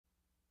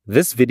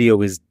This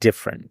video is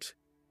different.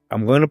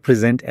 I'm going to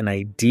present an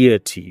idea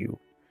to you,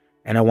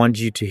 and I want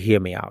you to hear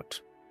me out.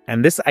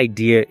 And this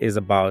idea is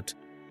about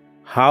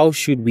how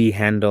should we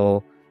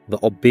handle the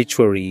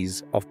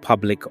obituaries of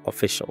public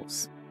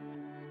officials.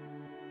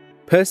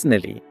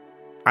 Personally,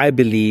 I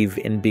believe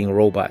in being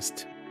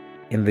robust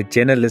in the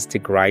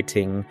journalistic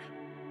writing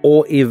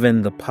or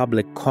even the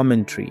public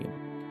commentary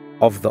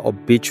of the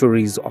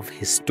obituaries of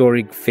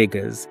historic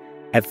figures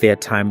at their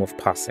time of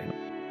passing.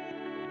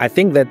 I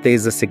think that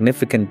there's a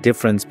significant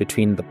difference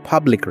between the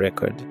public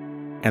record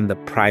and the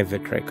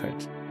private record.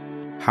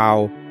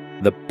 How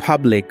the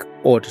public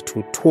ought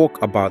to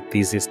talk about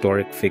these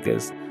historic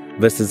figures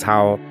versus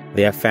how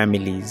their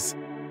families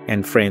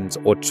and friends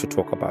ought to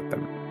talk about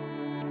them.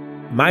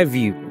 My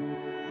view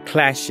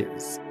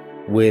clashes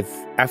with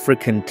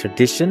African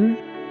tradition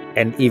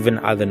and even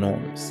other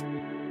norms.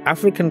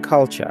 African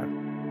culture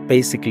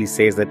basically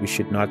says that we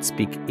should not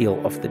speak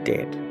ill of the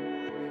dead.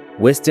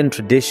 Western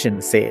tradition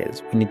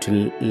says we need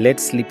to let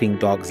sleeping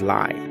dogs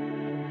lie.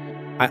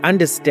 I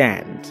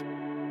understand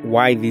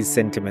why these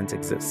sentiments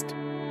exist,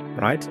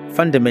 right?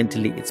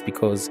 Fundamentally, it's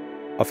because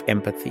of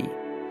empathy.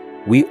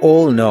 We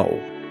all know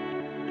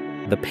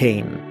the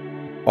pain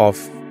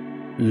of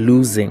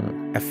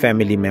losing a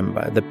family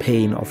member, the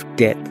pain of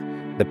death,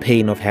 the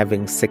pain of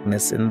having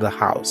sickness in the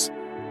house,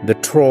 the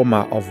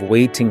trauma of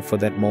waiting for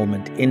that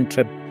moment in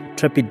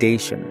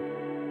trepidation,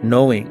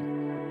 knowing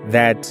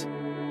that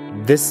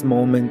this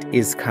moment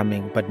is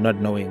coming, but not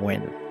knowing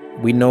when.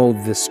 We know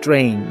the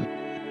strain,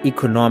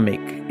 economic,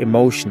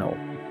 emotional.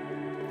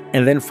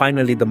 And then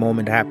finally the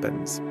moment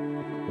happens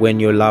when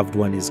your loved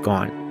one is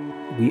gone.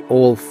 We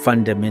all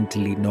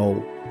fundamentally know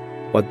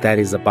what that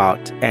is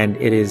about. And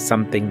it is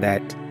something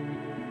that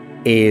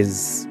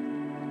is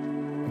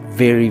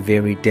very,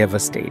 very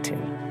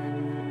devastating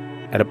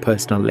at a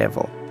personal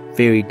level.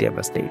 Very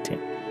devastating.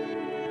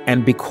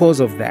 And because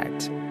of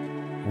that,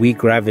 we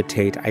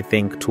gravitate, I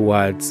think,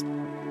 towards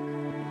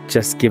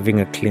just giving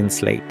a clean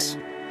slate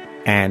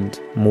and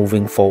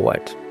moving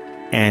forward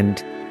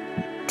and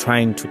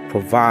trying to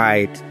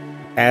provide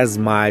as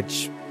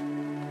much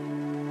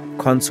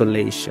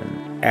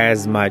consolation,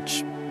 as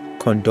much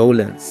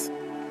condolence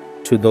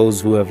to those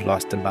who have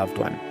lost a loved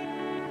one.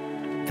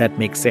 That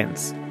makes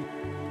sense.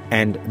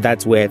 And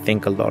that's where I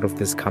think a lot of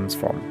this comes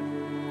from.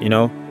 You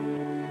know,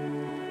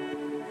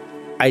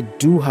 I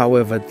do,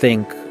 however,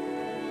 think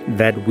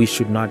that we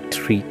should not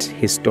treat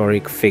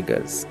historic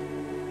figures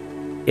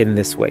in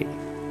this way.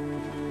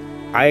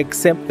 I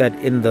accept that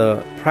in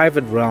the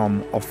private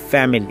realm of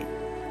family,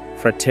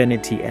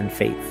 fraternity, and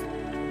faith,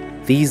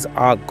 these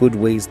are good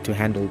ways to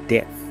handle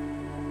death.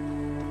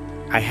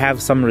 I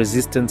have some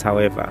resistance,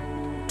 however,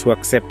 to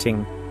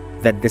accepting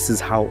that this is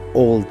how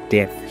all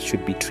death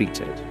should be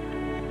treated.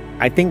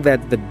 I think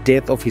that the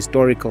death of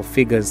historical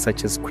figures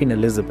such as Queen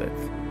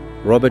Elizabeth,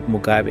 Robert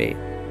Mugabe,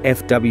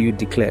 F.W.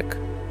 de Klerk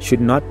should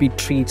not be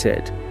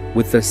treated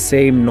with the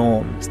same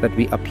norms that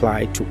we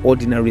apply to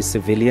ordinary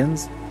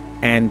civilians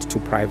and to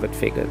private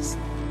figures.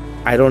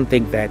 I don't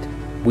think that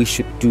we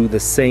should do the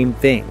same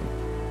thing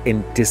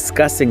in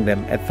discussing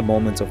them at the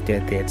moments of their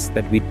deaths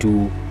that we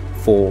do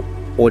for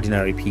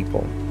ordinary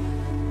people.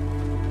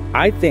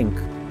 I think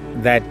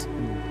that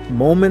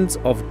moments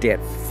of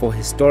death for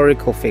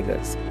historical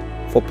figures,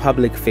 for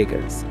public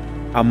figures,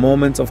 are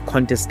moments of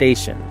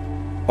contestation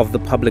of the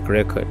public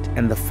record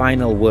and the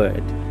final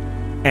word.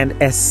 And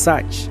as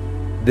such,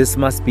 this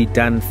must be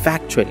done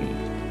factually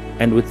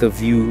and with a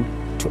view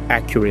to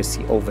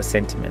accuracy over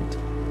sentiment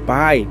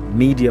by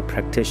media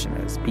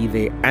practitioners, be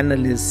they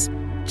analysts,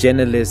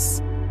 journalists,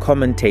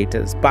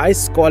 commentators, by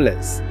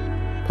scholars,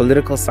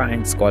 political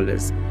science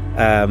scholars,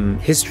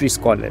 history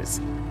scholars.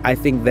 I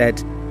think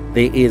that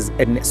there is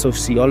a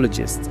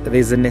sociologist,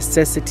 there's a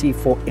necessity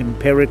for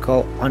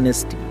empirical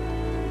honesty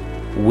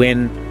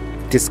when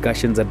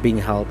discussions are being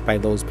held by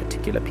those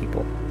particular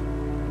people.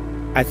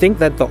 I think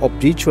that the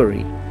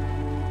obituary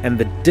and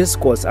the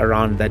discourse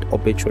around that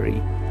obituary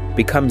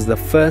becomes the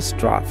first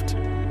draft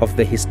of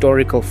the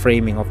historical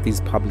framing of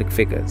these public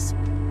figures.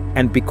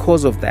 And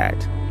because of that,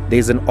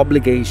 there's an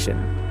obligation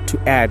to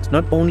add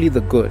not only the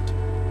good,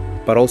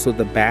 but also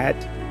the bad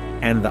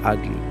and the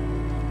ugly.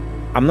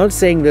 I'm not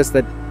saying this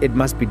that it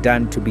must be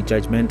done to be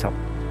judgmental,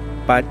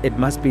 but it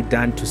must be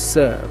done to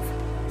serve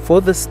for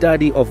the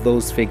study of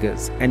those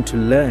figures and to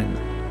learn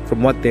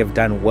from what they've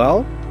done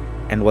well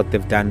and what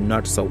they've done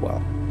not so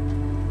well.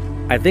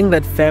 I think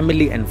that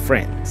family and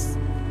friends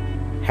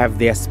have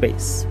their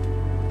space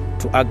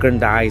to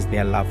aggrandize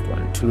their loved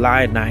one, to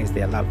lionize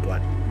their loved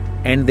one.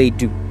 And they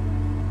do.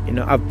 You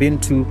know, I've been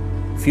to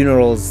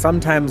funerals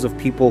sometimes of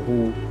people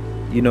who,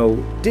 you know,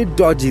 did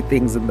dodgy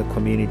things in the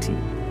community,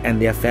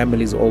 and their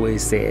families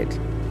always said,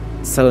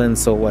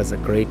 so-and-so was a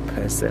great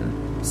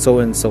person,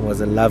 so-and-so was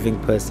a loving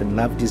person,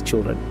 loved his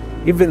children,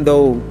 even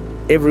though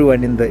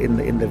everyone in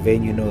the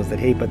venue knows that,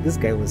 hey, but this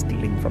guy was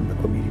stealing from the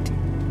community.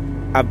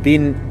 I've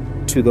been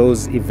to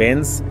those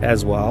events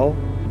as well,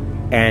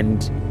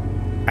 and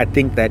I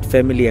think that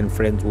family and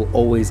friends will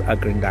always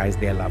aggrandize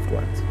their loved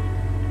ones.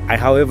 I,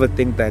 however,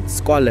 think that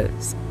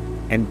scholars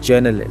and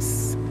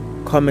journalists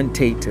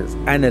commentators,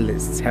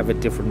 analysts have a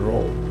different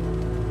role.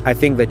 I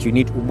think that you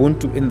need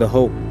Ubuntu in the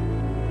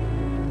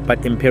home,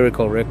 but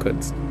empirical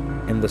records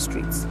in the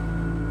streets.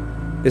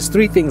 There's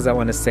three things I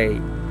want to say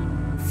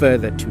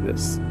further to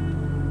this.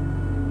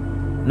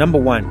 Number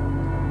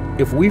one,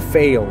 if we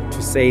fail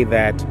to say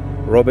that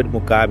Robert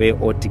Mugabe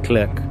or de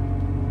Klerk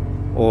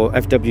or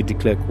F.W. de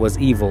Klerk was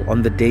evil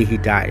on the day he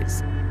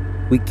dies,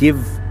 we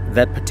give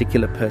that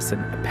particular person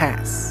a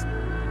pass,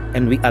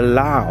 and we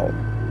allow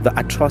the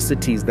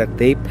atrocities that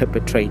they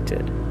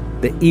perpetrated,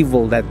 the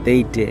evil that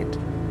they did,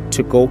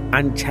 to go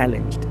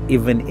unchallenged,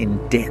 even in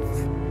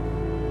death.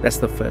 That's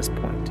the first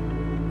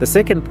point. The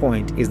second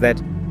point is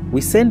that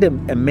we send a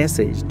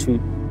message to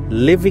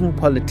living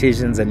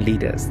politicians and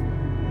leaders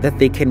that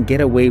they can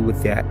get away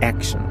with their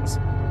actions,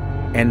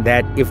 and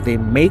that if they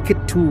make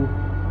it to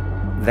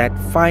that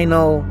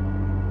final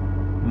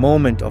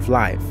moment of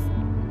life,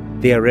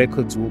 their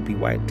records will be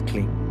wiped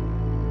clean.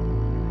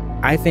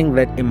 I think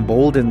that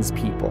emboldens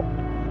people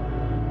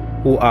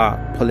who are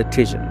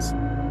politicians,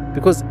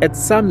 because at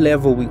some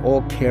level we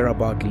all care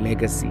about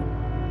legacy.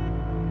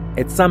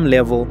 At some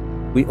level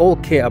we all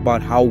care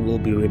about how we'll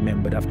be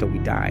remembered after we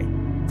die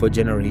for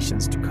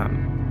generations to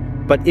come.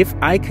 But if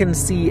I can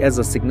see as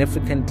a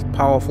significant,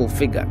 powerful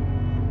figure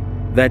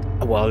that,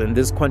 well, in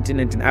this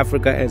continent, in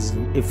Africa, as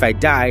if I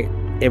die,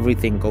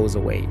 everything goes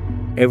away.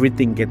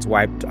 Everything gets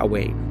wiped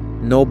away.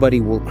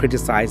 Nobody will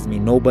criticize me.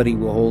 Nobody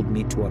will hold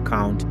me to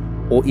account,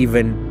 or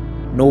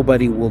even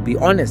nobody will be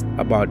honest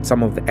about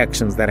some of the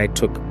actions that I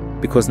took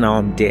because now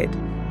I'm dead,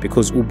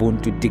 because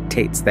Ubuntu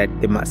dictates that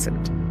they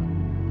mustn't.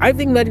 I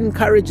think that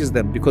encourages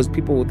them, because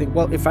people will think,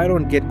 well, if I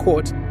don't get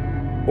caught,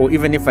 or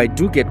even if I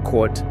do get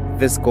caught,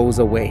 this goes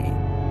away.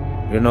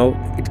 You know,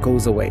 it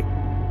goes away.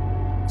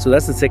 So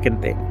that's the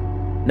second thing.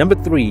 Number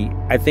three,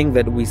 I think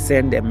that we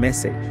send a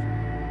message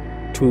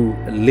to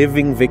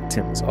living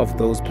victims of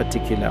those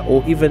particular,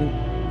 or even,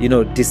 you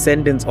know,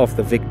 descendants of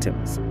the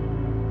victims,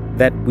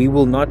 that we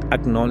will not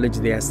acknowledge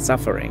their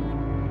suffering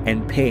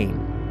and pain,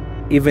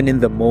 even in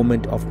the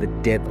moment of the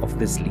death of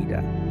this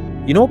leader.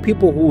 You know,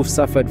 people who have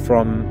suffered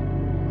from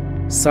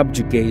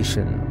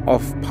subjugation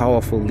of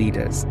powerful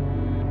leaders,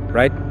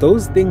 right?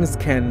 Those things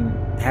can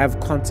have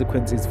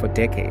consequences for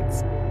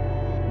decades.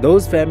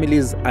 Those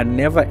families are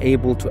never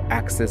able to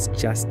access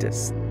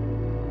justice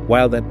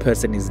while that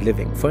person is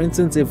living. For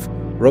instance, if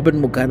Robert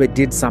Mugabe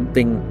did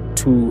something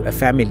to a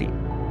family,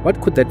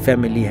 what could that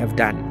family have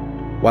done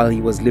while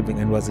he was living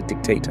and was a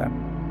dictator?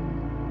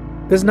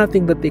 There's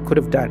nothing that they could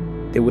have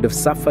done. They would have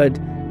suffered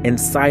in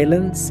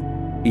silence.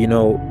 You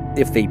know,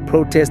 if they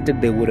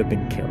protested, they would have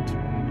been killed.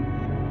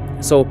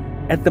 So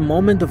at the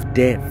moment of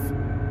death,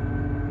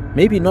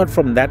 maybe not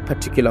from that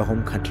particular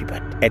home country,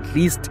 but at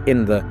least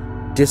in the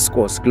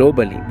discourse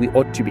globally, we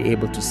ought to be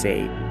able to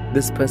say,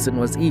 this person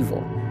was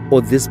evil,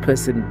 or this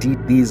person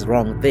did these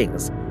wrong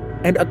things,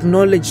 and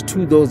acknowledge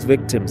to those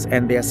victims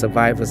and their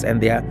survivors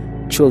and their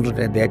children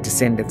and their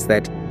descendants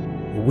that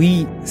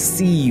we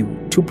see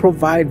you, to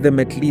provide them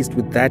at least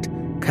with that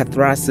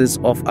catharsis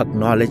of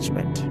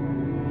acknowledgement.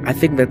 I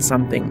think that's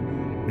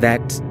something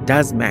that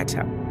does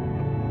matter,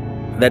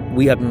 that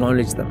we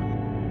acknowledge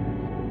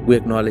them. We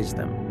acknowledge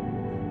them.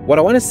 What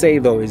I want to say,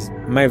 though, is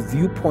my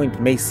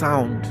viewpoint may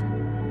sound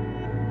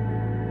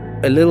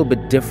a little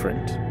bit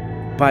different,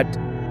 but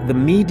the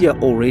media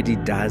already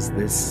does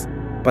this,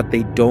 but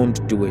they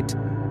don't do it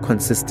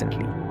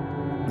consistently.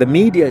 The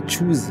media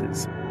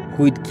chooses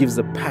who it gives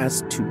a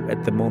pass to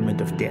at the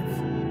moment of death,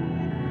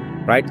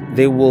 right?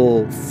 They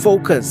will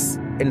focus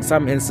in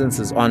some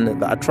instances on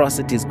the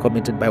atrocities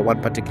committed by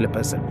one particular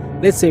person.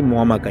 Let's say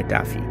Muammar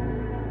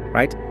Gaddafi,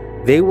 right?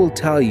 They will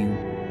tell you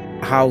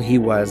how he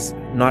was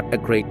not a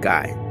great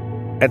guy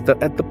at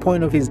the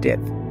point of his death.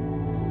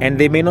 And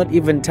they may not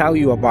even tell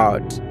you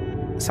about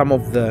some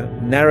of the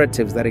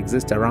narratives that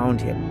exist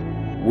around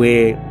him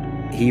where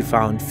he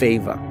found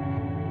favor,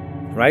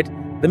 right?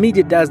 The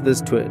media does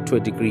this to a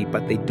degree,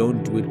 but they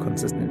don't do it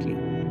consistently,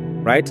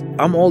 right?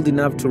 I'm old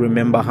enough to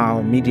remember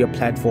how media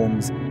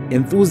platforms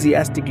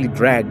enthusiastically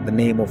dragged the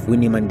name of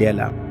Winnie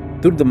Mandela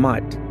through the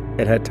mud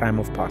at her time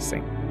of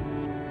passing.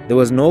 There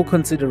was no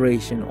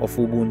consideration of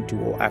Ubuntu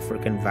or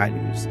African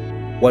values.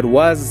 What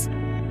was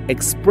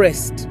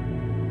expressed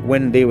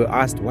when they were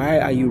asked, why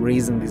are you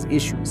raising these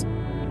issues,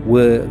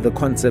 were the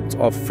concepts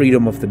of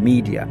freedom of the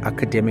media,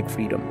 academic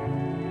freedom,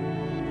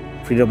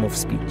 freedom of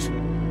speech.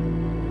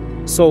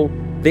 So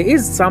there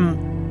is some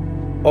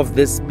of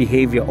this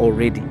behavior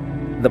already.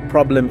 The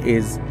problem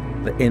is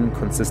the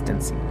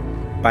inconsistency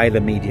by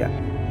the media.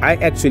 I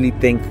actually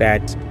think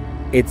that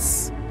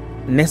it's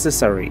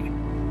necessary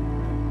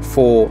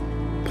for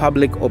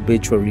public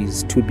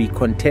obituaries to be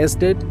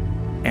contested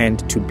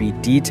and to be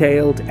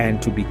detailed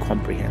and to be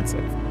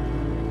comprehensive.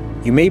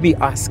 You may be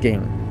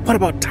asking, what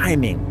about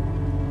timing?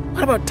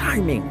 What about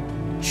timing?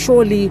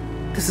 Surely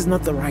this is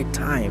not the right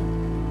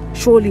time.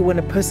 Surely when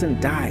a person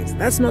dies,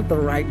 that's not the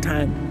right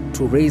time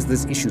to raise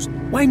these issues.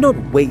 Why not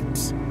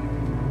wait?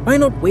 Why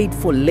not wait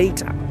for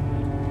later?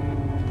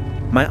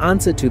 My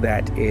answer to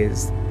that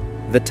is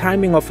the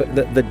timing of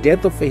the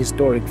death of a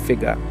historic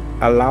figure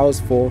allows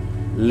for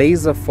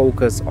laser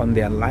focus on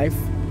their life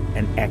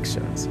and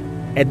actions.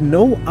 At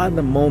no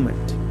other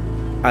moment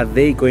are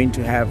they going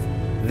to have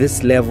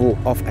this level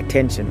of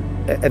attention.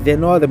 At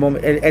no other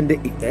moment, and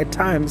at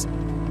times,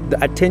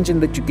 the attention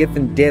that you get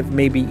in death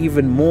may be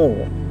even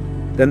more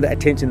than the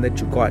attention that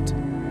you got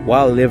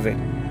while living,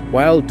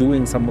 while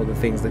doing some of the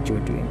things that you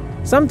were doing.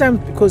 Sometimes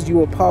because you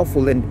were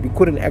powerful and you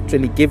couldn't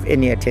actually give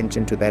any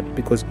attention to that,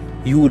 because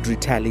you would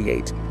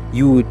retaliate,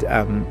 you would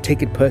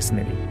take it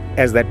personally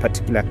as that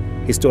particular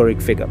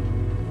historic figure.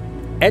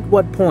 At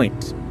what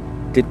point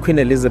did Queen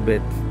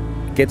Elizabeth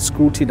get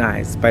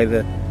scrutinized by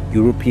the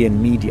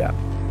European media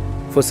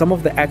for some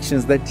of the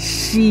actions that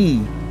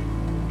she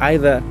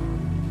either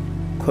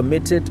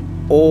committed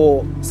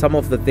or some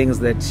of the things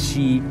that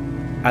she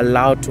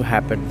allowed to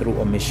happen through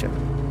omission?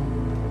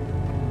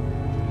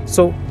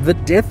 So the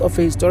death of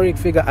a historic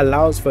figure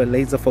allows for a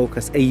laser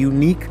focus, a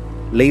unique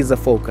laser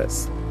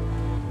focus,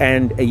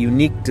 and a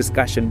unique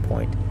discussion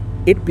point.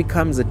 It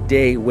becomes a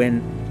day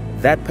when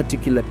that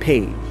particular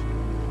page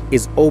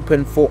is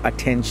open for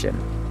attention.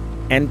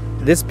 And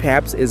this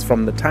perhaps is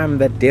from the time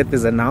that death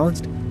is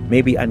announced,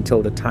 maybe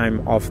until the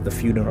time of the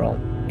funeral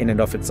in and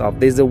of itself.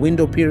 There's a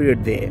window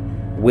period there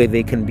where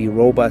there can be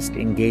robust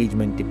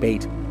engagement,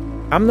 debate.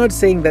 I'm not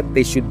saying that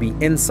there should be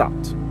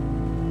insult.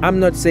 I'm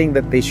not saying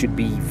that there should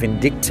be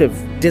vindictive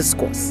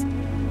discourse.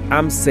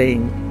 I'm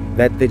saying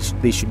that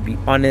there should be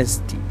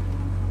honesty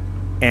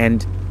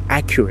and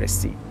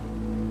accuracy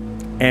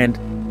and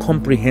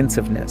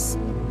comprehensiveness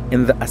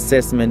in the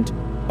assessment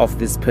of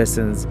this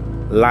person's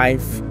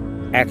life,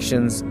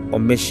 actions,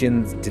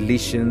 omissions,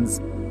 deletions,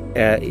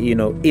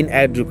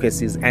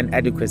 inadequacies and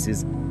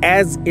adequacies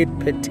as it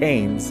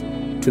pertains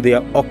to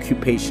their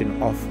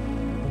occupation of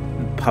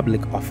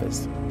public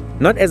office.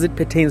 Not as it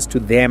pertains to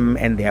them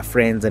and their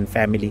friends and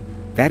family.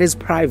 That is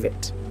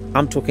private.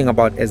 I'm talking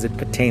about as it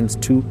pertains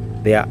to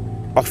their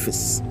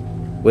office,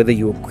 whether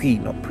you're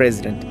queen or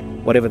president,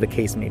 whatever the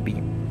case may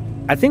be.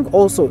 I think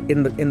also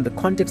in the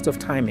context of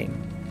timing,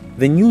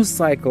 the news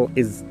cycle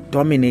is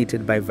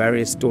dominated by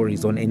various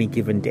stories on any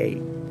given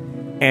day.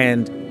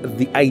 And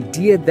the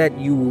idea that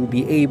you will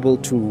be able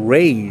to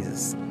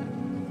raise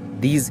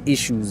these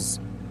issues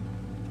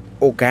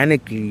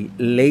organically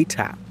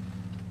later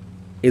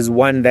is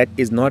one that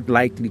is not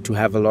likely to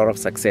have a lot of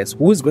success.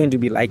 Who is going to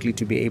be likely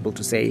to be able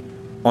to say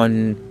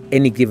on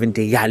any given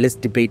day, yeah, let's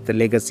debate the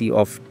legacy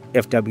of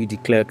F.W. de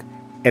Klerk,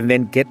 and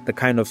then get the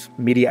kind of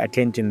media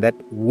attention that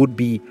would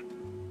be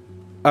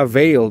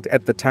availed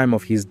at the time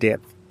of his death?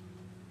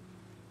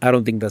 I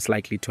don't think that's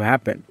likely to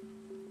happen.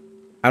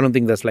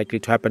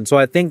 So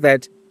I think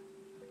that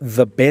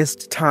the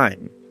best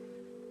time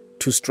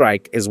to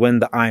strike is when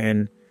the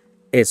iron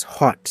is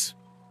hot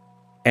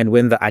and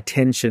when the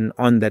attention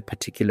on that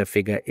particular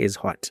figure is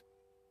hot.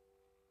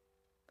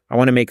 I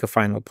want to make a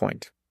final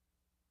point.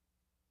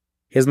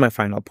 Here's my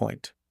final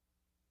point.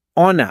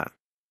 Honor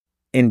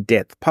in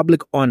death,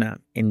 public honor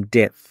in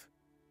death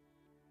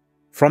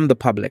from the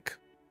public,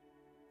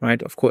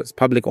 right? Of course,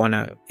 public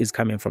honor is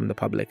coming from the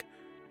public.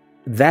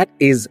 That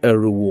is a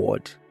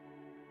reward.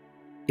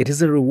 It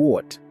is a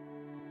reward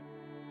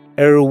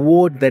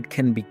that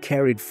can be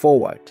carried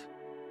forward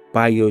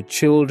by your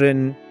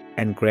children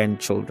and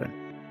grandchildren.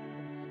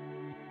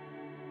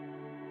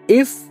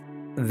 If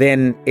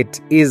then it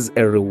is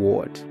a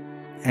reward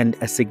and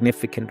a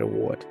significant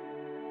reward,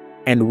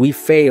 and we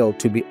fail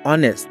to be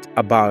honest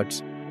about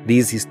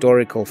these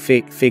historical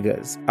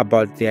figures,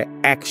 about their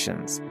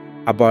actions,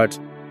 about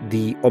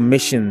the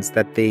omissions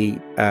that they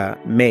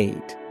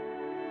made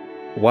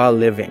while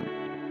living,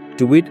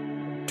 do we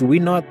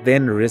not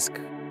then risk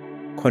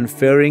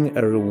conferring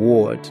a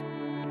reward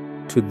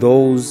to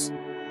those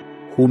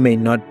who may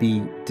not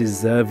be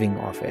deserving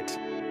of it?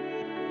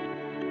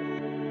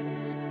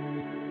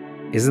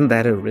 Isn't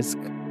that a risk?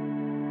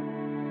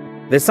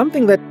 There's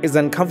something that is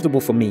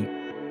uncomfortable for me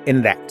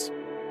in that,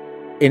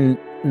 in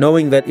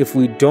knowing that if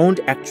we don't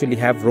actually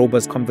have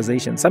robust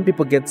conversations, some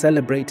people get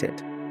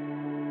celebrated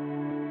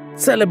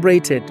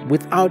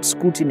without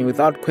scrutiny,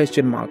 without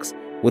question marks,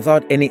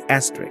 without any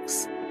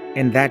asterisks,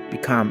 and that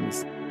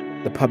becomes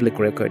the public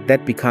record.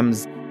 That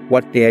becomes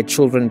what their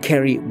children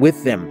carry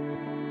with them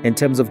in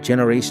terms of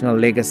generational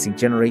legacy,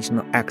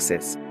 generational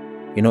access.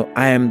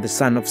 I am the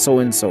son of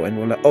so-and-so, and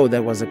we're like, oh,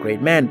 that was a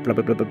great man, blah,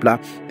 blah, blah, blah, blah.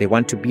 They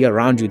want to be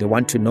around you. They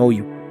want to know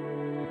you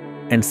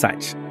and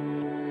such.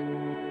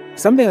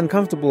 Something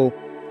uncomfortable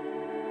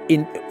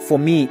for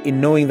me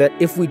in knowing that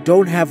if we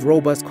don't have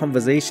robust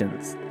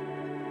conversations,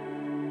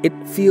 it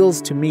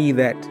feels to me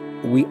that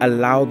we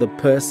allow the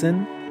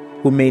person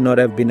who may not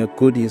have been a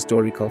good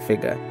historical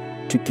figure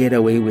to get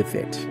away with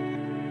it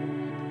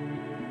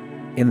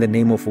in the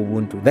name of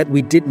Ubuntu. That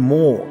we did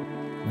more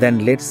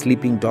than let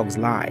sleeping dogs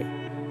lie.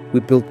 We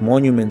built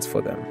monuments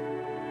for them,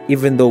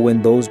 even though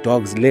when those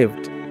dogs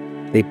lived,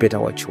 they bit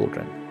our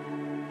children.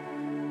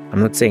 I'm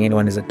not saying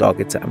anyone is a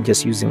dog. I'm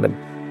just using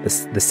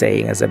the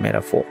saying as a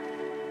metaphor.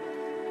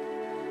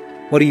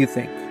 What do you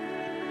think?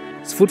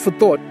 It's food for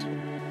thought.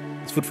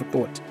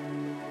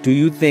 Do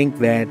you think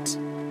that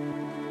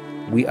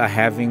we are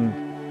having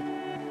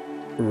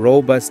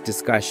robust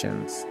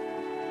discussions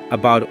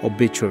about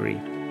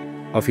obituary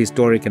of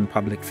historic and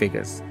public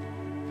figures.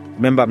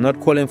 Remember, I'm not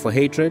calling for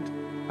hatred.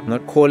 I'm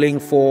not calling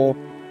for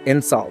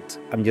insult.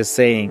 I'm just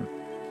saying,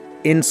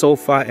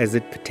 insofar as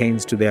it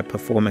pertains to their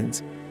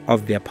performance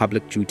of their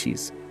public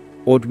duties,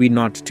 ought we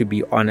not to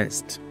be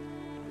honest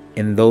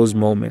in those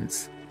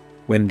moments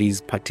when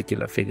these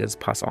particular figures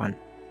pass on?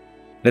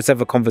 Let's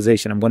have a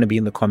conversation. I'm going to be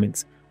in the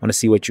comments. I want to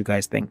see what you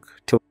guys think.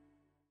 Till